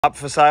Up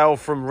for sale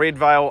from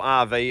Redvale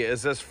RV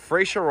is this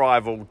fresh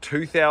arrival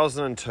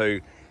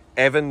 2002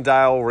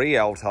 Avondale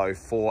Rialto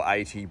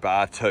 480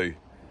 bar 2.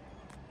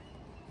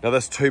 Now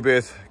this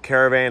two-berth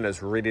caravan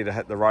is ready to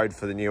hit the road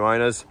for the new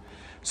owners.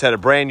 It's had a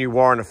brand new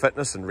warrant of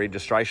fitness and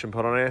registration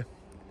put on here.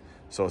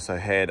 It's also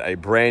had a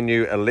brand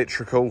new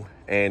electrical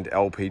and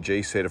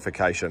LPG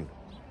certification.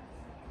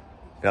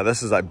 Now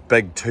this is a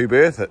big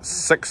two-berth. It's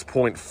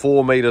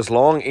 6.4 metres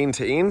long end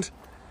to end.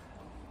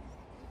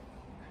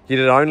 Yet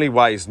it only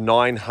weighs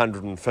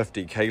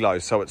 950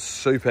 kilos, so it's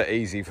super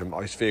easy for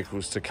most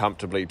vehicles to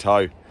comfortably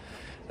tow.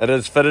 It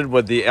is fitted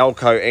with the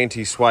Elco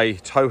anti-sway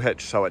tow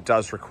hitch, so it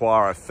does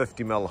require a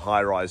 50mm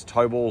high-rise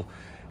tow ball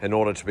in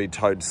order to be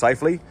towed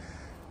safely.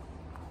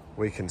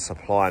 We can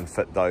supply and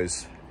fit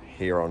those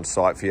here on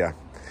site for you.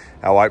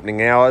 Our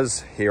opening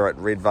hours here at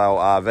Redvale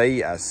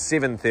RV are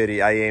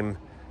 7:30 AM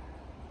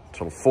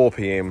till 4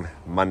 PM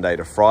Monday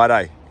to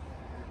Friday.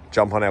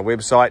 Jump on our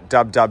website,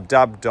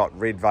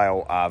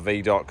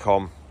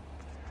 www.redvalerv.com,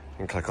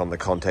 and click on the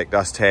Contact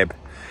Us tab.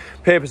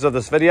 Purpose of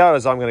this video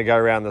is I'm going to go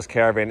around this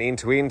caravan end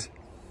to end,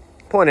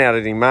 point out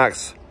any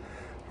marks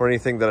or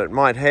anything that it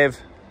might have.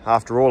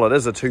 After all, it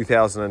is a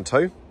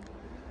 2002.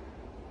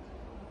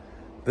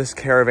 This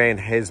caravan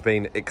has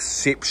been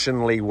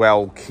exceptionally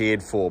well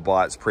cared for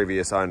by its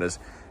previous owners,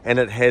 and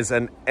it has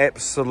an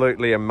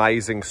absolutely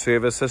amazing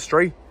service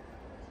history.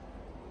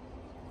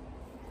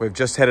 We've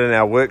just had it in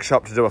our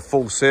workshop to do a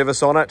full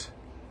service on it.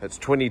 It's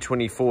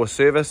 2024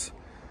 service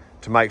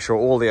to make sure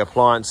all the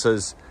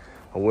appliances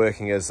are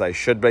working as they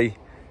should be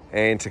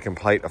and to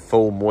complete a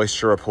full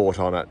moisture report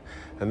on it.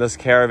 And this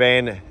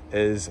caravan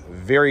is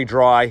very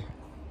dry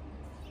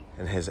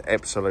and has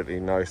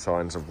absolutely no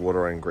signs of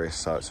water ingress.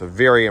 So it's a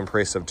very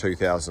impressive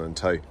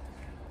 2002.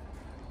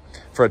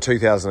 For a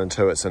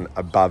 2002, it's an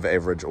above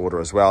average order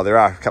as well. There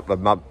are a couple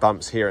of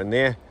bumps here and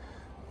there,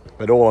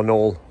 but all in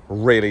all,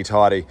 really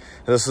tidy.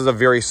 And this is a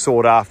very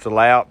sought after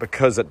layout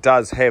because it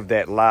does have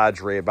that large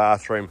rear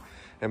bathroom,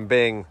 and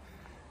being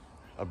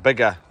a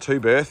bigger two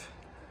berth,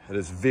 it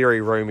is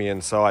very roomy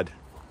inside.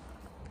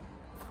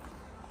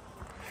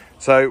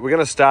 So we're going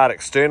to start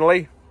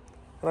externally,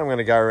 and I'm going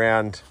to go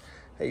around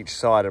each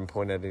side and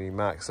point out any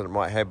marks that it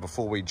might have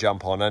before we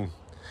jump on in.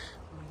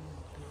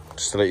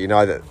 Just to let you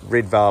know that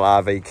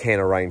Redvale RV can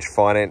arrange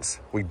finance.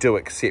 We do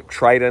accept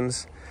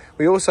trade-ins.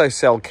 We also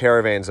sell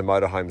caravans and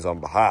motorhomes on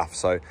behalf,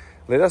 so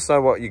let us know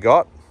what you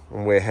got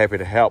and we're happy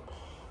to help.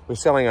 We're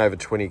selling over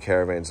 20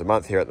 caravans a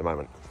month here at the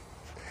moment.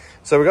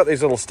 So we've got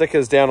these little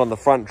stickers down on the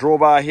front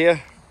drawbar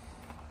here.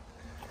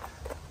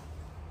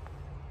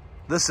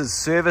 This is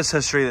service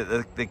history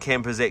that the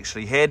camper's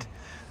actually had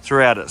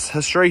throughout its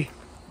history.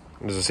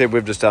 And as I said,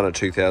 we've just done a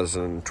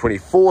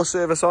 2024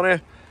 service on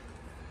here.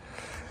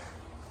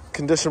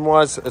 Condition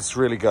wise, it's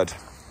really good.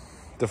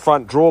 The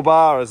front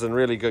drawbar is in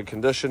really good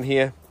condition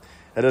here.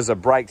 It is a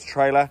braked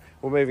trailer.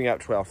 We're moving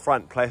up to our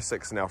front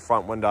plastics, and our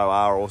front window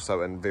are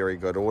also in very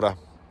good order.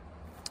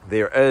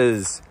 There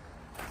is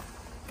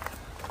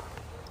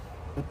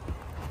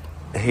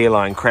a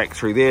hairline crack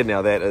through there.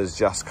 Now that is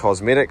just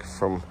cosmetic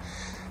from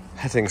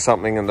hitting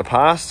something in the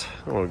past.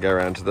 We'll go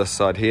around to this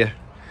side here.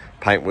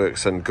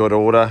 Paintwork's in good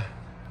order.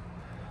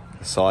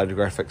 The side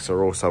graphics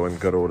are also in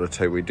good order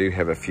too. We do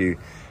have a few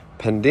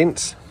pin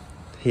dents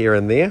here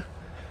and there.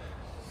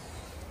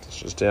 It's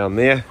just down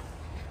there.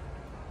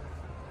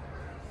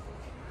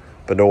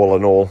 But all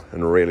in all,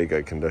 in really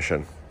good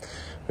condition.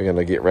 We're going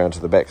to get round to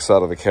the back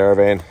side of the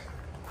caravan.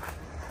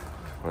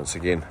 Once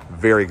again,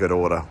 very good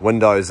order.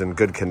 Windows in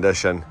good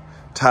condition.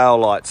 Tail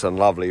lights in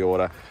lovely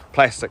order.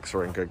 Plastics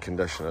are in good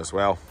condition as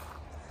well.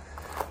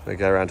 We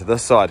go around to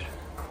this side.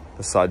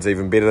 This side's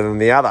even better than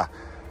the other.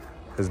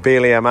 There's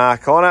barely a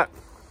mark on it.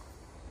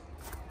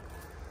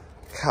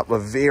 A couple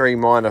of very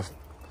minor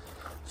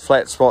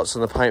flat spots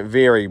in the paint,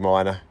 very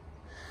minor.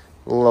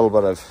 A little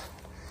bit of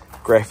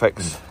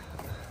graphics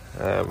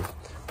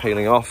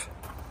peeling off.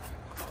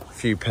 A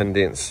few pin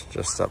dents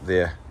just up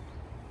there.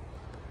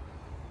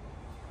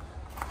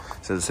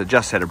 So this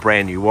just had a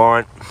brand new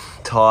warrant.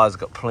 Tyres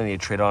got plenty of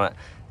tread on it,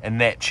 and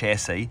that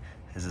chassis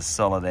is as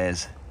solid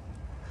as.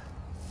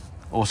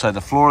 Also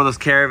the floor of this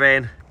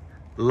caravan,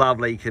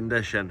 lovely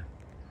condition.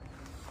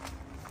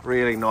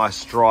 Really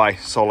nice, dry,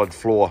 solid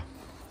floor.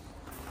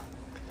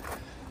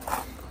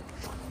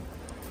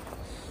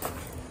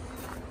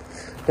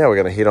 Now we're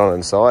going to head on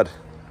inside.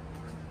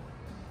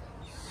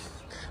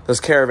 This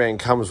caravan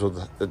comes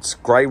with its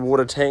grey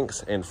water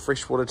tanks and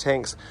freshwater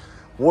tanks,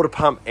 water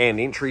pump and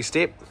entry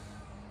step.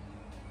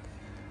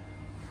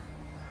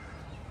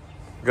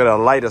 We've got our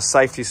latest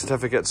safety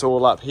certificates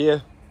all up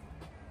here.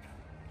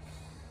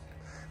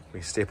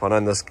 We step on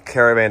in, this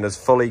caravan is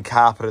fully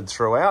carpeted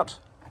throughout.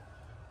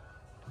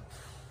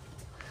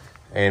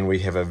 And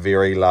we have a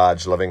very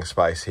large living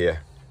space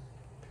here.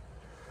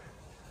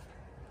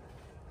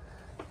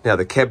 Now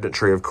the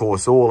cabinetry, of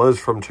course, all is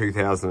from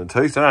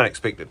 2002, so don't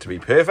expect it to be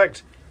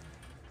perfect.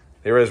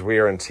 There is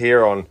wear and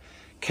tear on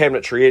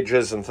cabinetry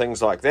edges and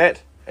things like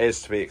that,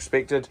 as to be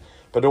expected,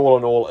 but all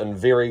in all, in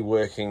very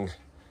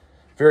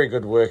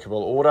good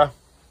workable order.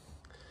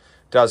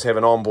 Does have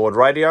an onboard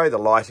radio. The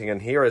lighting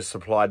in here is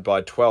supplied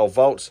by 12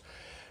 volts.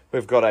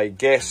 We've got a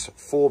gas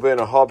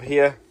 4-burner hob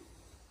here,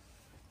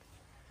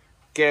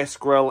 gas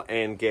grill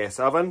and gas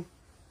oven.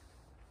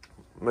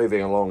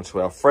 Moving along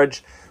to our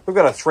fridge, we've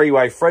got a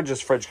 3-way fridge.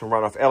 This fridge can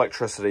run off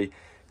electricity,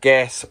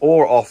 gas,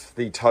 or off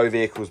the tow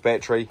vehicle's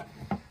battery.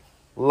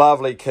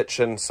 Lovely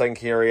kitchen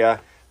sink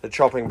area. The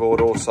chopping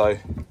board also,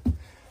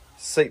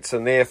 seats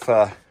in there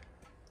for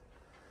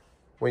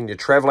when you're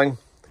travelling.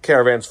 The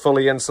caravan's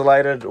fully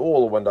insulated.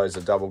 All the windows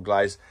are double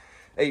glazed.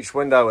 Each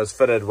window is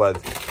fitted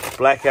with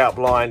blackout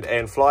blind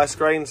and fly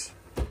screens.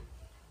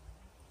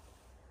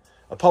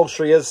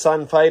 Upholstery is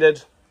sun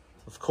faded,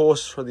 of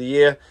course, for the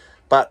year,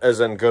 but is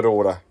in good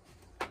order.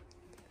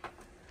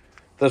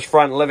 This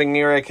front living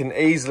area can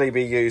easily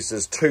be used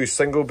as 2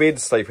 single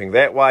beds, sleeping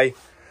that way,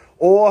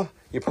 or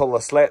you pull the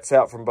slats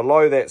out from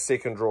below that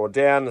second drawer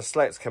down, the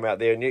slats come out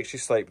there and you actually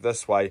sleep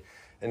this way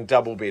in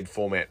double bed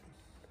format.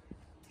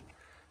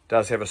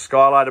 Does have a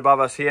skylight above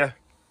us here.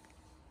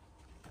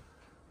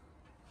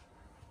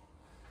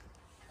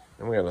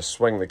 And we're going to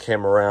swing the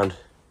camera around.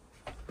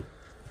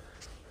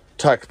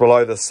 Tucked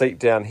below the seat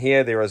down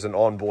here, there is an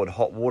onboard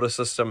hot water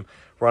system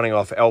running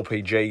off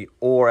LPG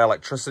or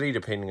electricity,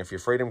 depending if you're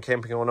freedom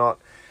camping or not.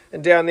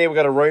 And down there we've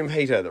got a room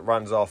heater that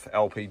runs off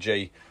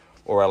LPG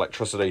or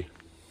electricity.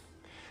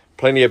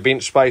 Plenty of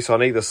bench space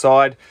on either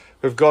side.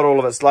 We've got all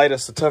of its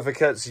latest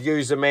certificates,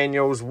 user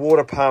manuals,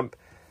 water pump,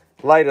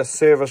 latest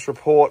service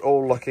report,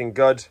 all looking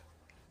good.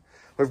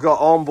 We've got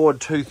onboard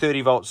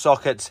 230 volt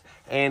sockets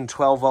and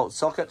 12 volt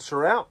sockets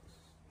throughout.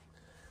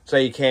 So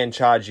you can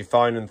charge your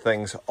phone and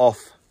things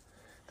off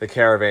the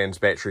caravan's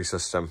battery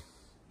system.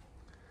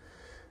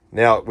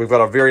 Now, we've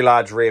got a very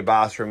large rear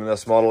bathroom in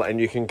this model, and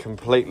you can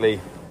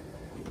completely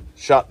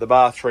shut the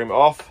bathroom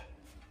off.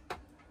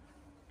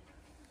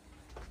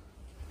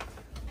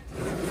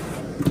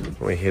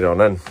 We head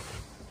on in.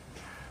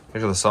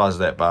 Look at the size of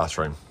that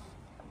bathroom.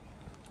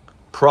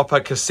 Proper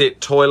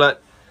cassette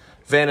toilet.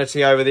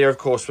 Vanity over there. Of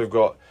course, we've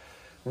got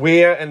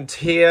wear and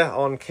tear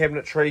on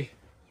cabinetry,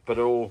 but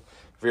all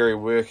very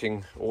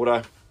working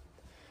order.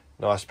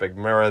 Nice big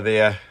mirror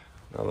there.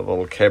 Another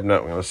little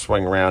cabinet. We're going to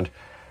swing around.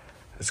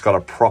 It's got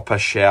a proper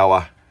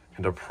shower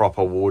and a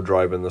proper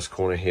wardrobe in this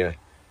corner here.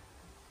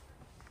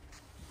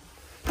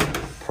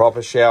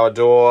 Proper shower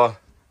door.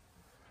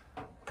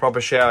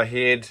 Proper shower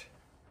head.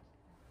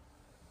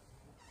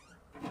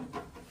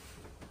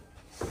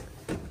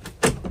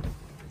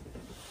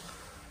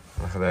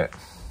 Look at that.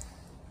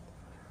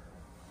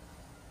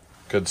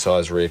 Good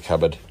size rear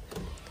cupboard.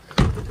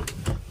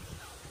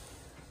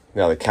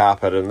 Now the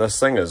carpet in this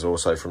thing is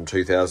also from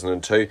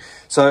 2002.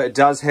 So it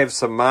does have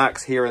some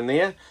marks here and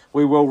there.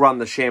 We will run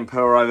the shampoo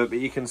over it, but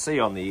you can see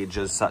on the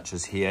edges, such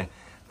as here,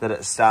 that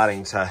it's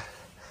starting to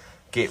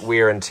get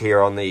wear and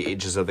tear on the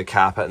edges of the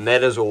carpet. And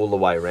that is all the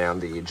way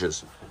around the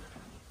edges.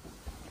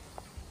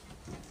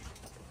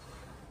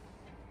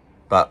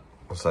 But,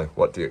 also,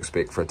 what do you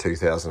expect for a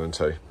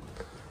 2002?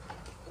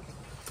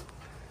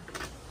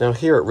 Now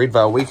here at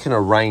Redvale, we can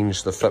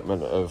arrange the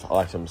fitment of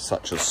items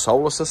such as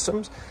solar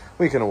systems.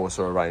 We can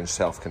also arrange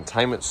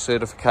self-containment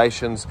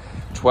certifications,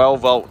 12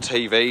 volt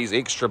TVs,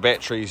 extra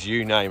batteries,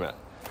 you name it.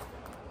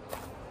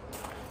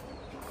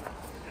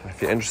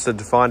 If you're interested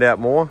to find out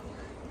more,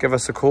 give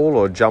us a call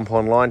or jump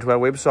online to our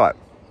website.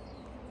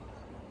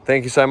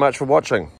 Thank you so much for watching.